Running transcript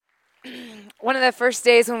one of the first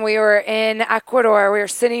days when we were in Ecuador, we were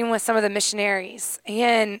sitting with some of the missionaries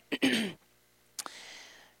and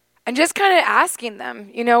and just kind of asking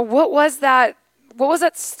them, what was that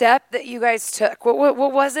step that you guys took?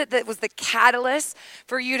 What was it that was the catalyst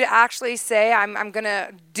for you to actually say, I'm going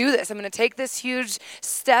to do this. I'm going to take this huge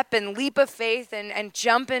step and leap of faith and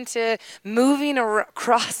jump into moving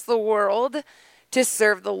across the world to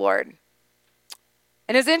serve the Lord.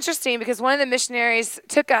 And it was interesting because one of the missionaries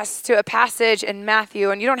took us to a passage in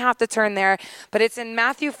Matthew, and you don't have to turn there, but it's in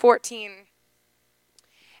Matthew 14.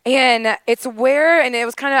 And it's where, and it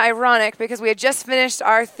was kind of ironic because we had just finished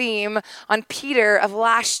our theme on Peter of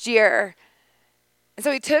last year. And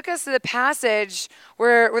so he took us to the passage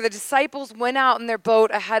where the disciples went out in their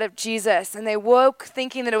boat ahead of Jesus, and they woke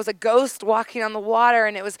thinking that it was a ghost walking on the water,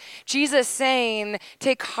 and it was Jesus saying,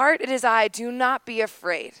 "Take heart, it is I, do not be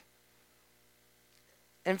afraid."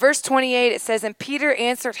 In verse 28, it says, "And Peter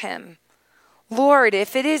answered him, 'Lord,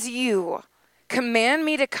 if it is you, command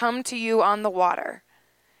me to come to you on the water.'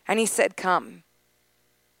 And he said, 'Come.'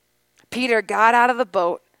 Peter got out of the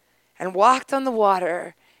boat and walked on the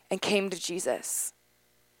water and came to Jesus.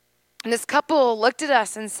 And this couple looked at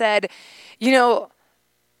us and said, we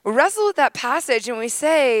wrestle with that passage and we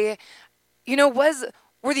say,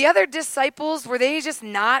 were the other disciples, were they just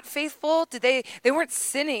not faithful? They weren't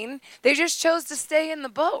sinning. They just chose to stay in the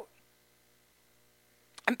boat.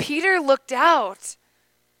 And Peter looked out.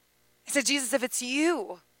 He said, "Jesus, if it's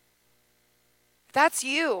you, if that's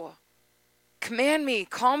you, command me,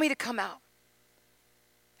 call me to come out."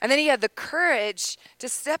 And then he had the courage to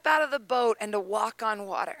step out of the boat and to walk on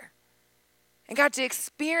water. And got to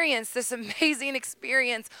experience this amazing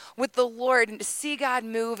experience with the Lord and to see God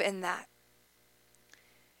move in that.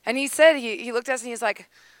 And he said, he looked at us and he's like,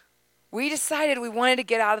 we decided we wanted to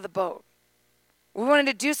get out of the boat. We wanted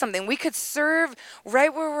to do something. We could serve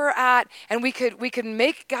right where we're at, and we could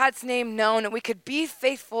make God's name known, and we could be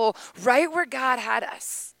faithful right where God had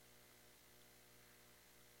us.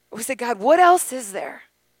 We said, "God, what else is there?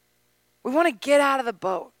 We want to get out of the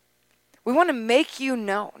boat. We want to make you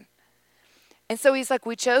known." And so he's like,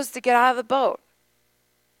 we chose to get out of the boat.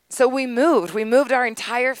 So we moved our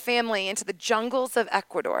entire family into the jungles of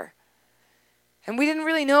Ecuador. And we didn't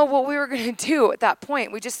really know what we were going to do at that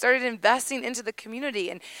point. We just started investing into the community,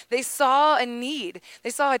 and they saw a need. They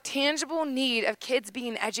saw a tangible need of kids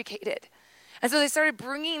being educated. And so they started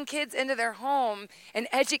bringing kids into their home and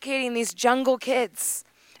educating these jungle kids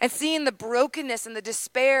and seeing the brokenness and the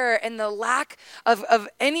despair and the lack of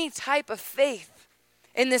any type of faith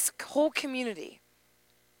in this whole community.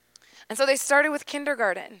 And so they started with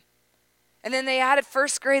kindergarten. And then they added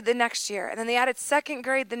first grade the next year. And then they added second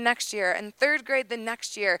grade the next year. And third grade the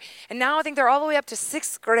next year. And now I think they're all the way up to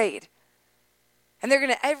sixth grade. And they're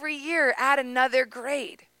going to every year add another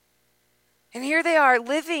grade. And here they are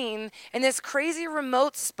living in this crazy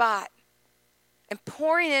remote spot and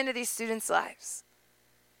pouring into these students' lives.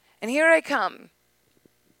 And here we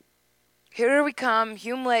come,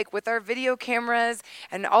 Hume Lake, with our video cameras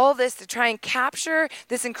and all this to try and capture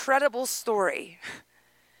this incredible story.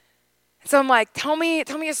 So I'm like, tell me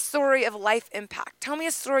a story of life impact. Tell me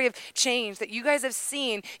a story of change that you guys have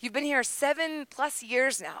seen. You've been here 7+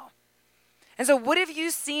 years now. And so what have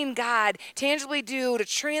you seen God tangibly do to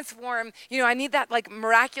transform? I need that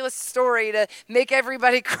miraculous story to make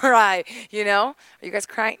everybody cry, Are you guys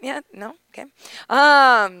crying yet? No? Okay.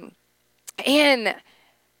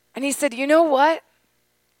 And he said, you know what?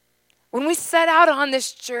 When we set out on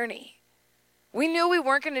this journey, we knew we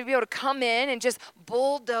weren't going to be able to come in and just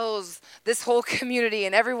bulldoze this whole community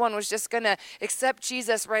and everyone was just going to accept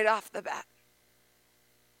Jesus right off the bat.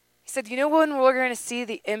 He said, you know when we're going to see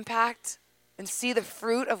the impact and see the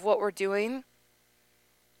fruit of what we're doing?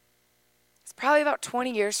 It's probably about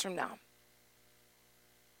 20 years from now.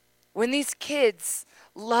 When these kids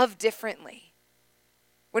love differently.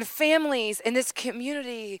 When families in this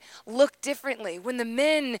community look differently, when the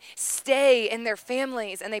men stay in their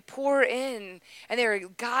families and they pour in and they're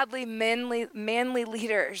godly, manly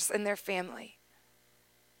leaders in their family.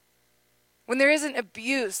 When there isn't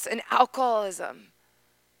abuse and alcoholism,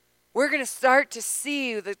 we're going to start to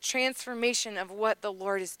see the transformation of what the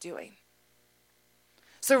Lord is doing.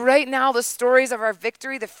 So right now, the stories of our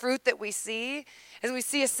victory, the fruit that we see, is we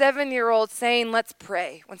see a 7-year-old saying, "Let's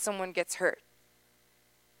pray," when someone gets hurt.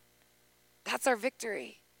 That's our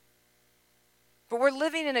victory. But we're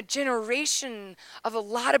living in a generation of a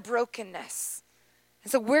lot of brokenness.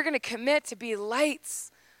 And so we're going to commit to be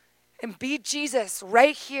lights and be Jesus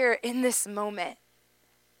right here in this moment.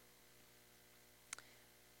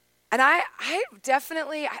 And I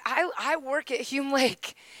definitely work at Hume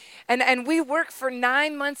Lake. And we work for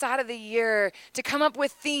 9 months out of the year to come up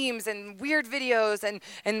with themes and weird videos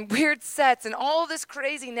and weird sets and all this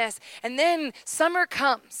craziness. And then summer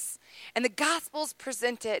comes and the gospel's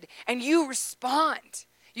presented and you respond.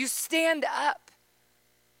 You stand up.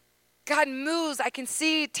 God moves. I can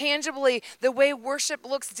see tangibly the way worship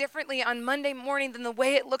looks differently on Monday morning than the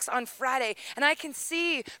way it looks on Friday. And I can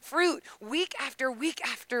see fruit week after week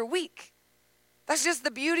after week. That's just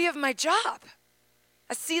the beauty of my job.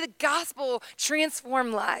 I see the gospel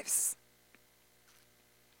transform lives.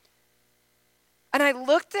 And I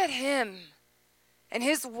looked at him and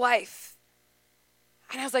his wife,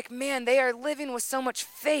 and I was like, man, they are living with so much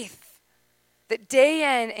faith that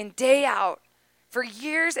day in and day out, for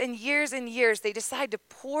years and years and years, they decide to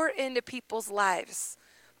pour into people's lives,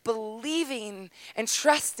 believing and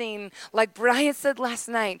trusting, like Brian said last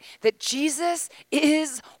night, that Jesus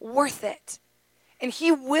is worth it. And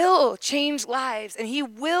he will change lives and he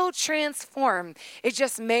will transform. It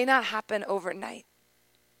just may not happen overnight.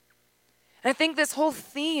 And I think this whole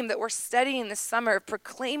theme that we're studying this summer of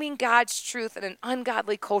proclaiming God's truth in an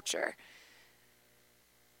ungodly culture,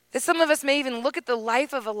 that some of us may even look at the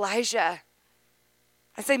life of Elijah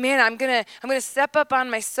and say, man, I'm gonna step up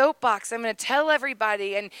on my soapbox. I'm gonna tell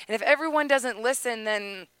everybody. And if everyone doesn't listen,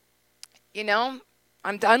 then,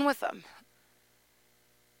 I'm done with them.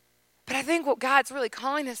 But I think what God's really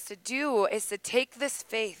calling us to do is to take this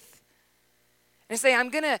faith and say, I'm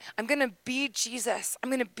gonna be Jesus. I'm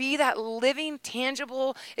gonna be that living,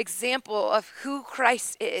 tangible example of who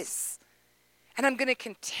Christ is. And I'm gonna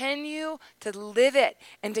continue to live it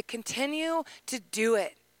and to continue to do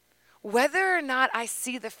it, whether or not I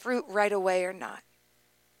see the fruit right away or not.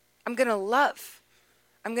 I'm gonna love.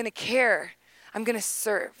 I'm gonna care. I'm gonna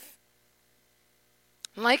serve.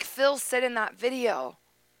 And like Phil said in that video,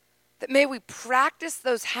 that may we practice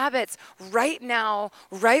those habits right now,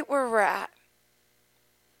 right where we're at.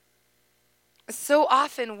 So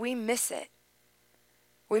often we miss it.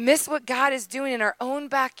 We miss what God is doing in our own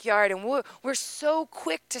backyard, and we're so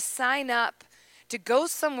quick to sign up to go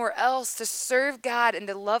somewhere else to serve God and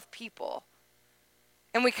to love people.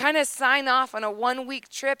 And we kind of sign off on a 1-week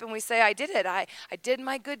trip and we say, I did it. I did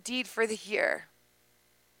my good deed for the year.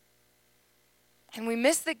 And we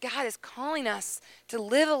miss that God is calling us to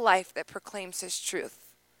live a life that proclaims his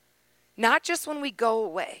truth. Not just when we go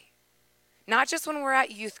away. Not just when we're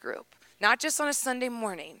at youth group. Not just on a Sunday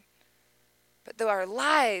morning. But that our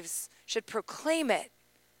lives should proclaim it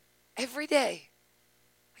every day.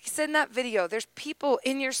 Like I said in that video, there's people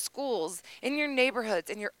in your schools, in your neighborhoods,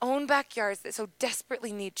 in your own backyards that so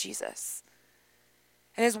desperately need Jesus.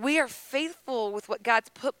 And as we are faithful with what God's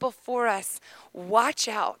put before us, watch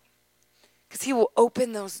out. Because he will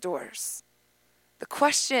open those doors. The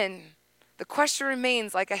question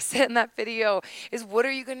remains, like I said in that video, is what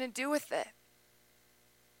are you going to do with it?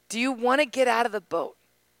 Do you want to get out of the boat?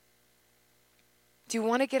 Do you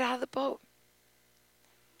want to get out of the boat?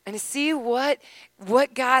 And to see what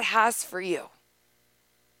God has for you.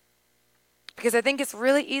 Because I think it's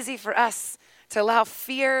really easy for us to allow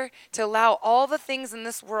fear, to allow all the things in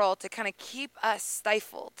this world to kind of keep us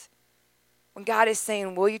stifled. When God is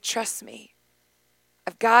saying, will you trust me?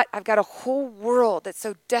 I've got a whole world that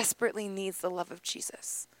so desperately needs the love of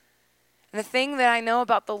Jesus. And the thing that I know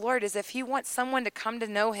about the Lord is if he wants someone to come to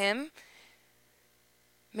know him,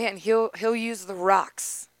 man, he'll use the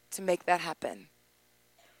rocks to make that happen.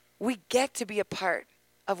 We get to be a part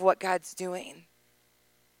of what God's doing.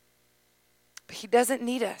 But he doesn't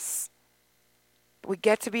need us. We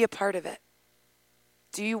get to be a part of it.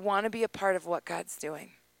 Do you want to be a part of what God's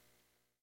doing?